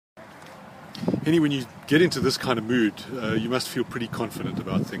Hennie, when you get into this kind of mood, you must feel pretty confident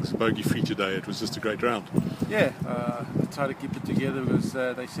about things. Bogey-free today, it was just a great round. Yeah, I try to keep it together because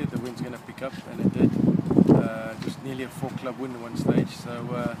they said the wind's going to pick up, and it did. Just nearly a 4-club win at one stage.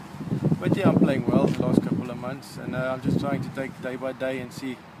 So, but yeah, I'm playing well the last couple of months, and I'm just trying to take day by day and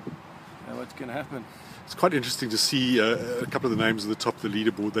see what's going to happen. It's quite interesting to see a couple of the names at the top of the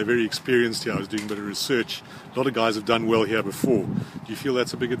leaderboard. They're very experienced here. I was doing a bit of research. A lot of guys have done well here before. Do you feel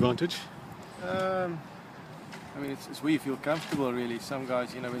that's a big advantage? I mean, it's where you feel comfortable, really. Some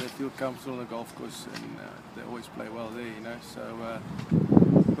guys, when they feel comfortable on the golf course, and they always play well there, So,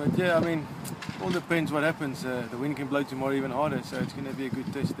 but yeah, I mean, all depends what happens. The wind can blow tomorrow even harder, so it's going to be a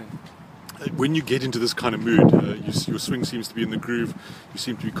good test then. When you get into this kind of mood, your swing seems to be in the groove. You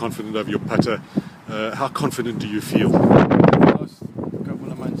seem to be confident of your putter. How confident do you feel? The last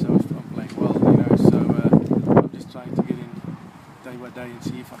couple of months I'm playing well, So I'm just trying to get in day by day and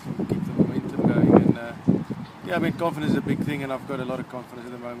see if I can keep the momentum going. And yeah, I mean, confidence is a big thing, and I've got a lot of confidence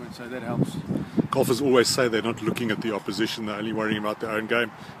at the moment, so that helps. Golfers always say they're not looking at the opposition; they're only worrying about their own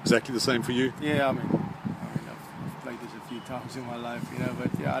game. Exactly the same for you? Yeah, I mean, I've played this a few times in my life,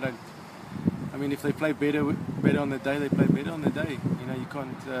 But yeah, I don't. I mean, if they play better on the day, they play better on the day. You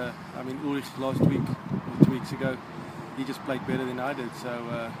can't. I mean, Ulrich last week or 2 weeks ago, he just played better than I did. So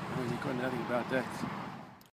I mean, you can't do nothing about that.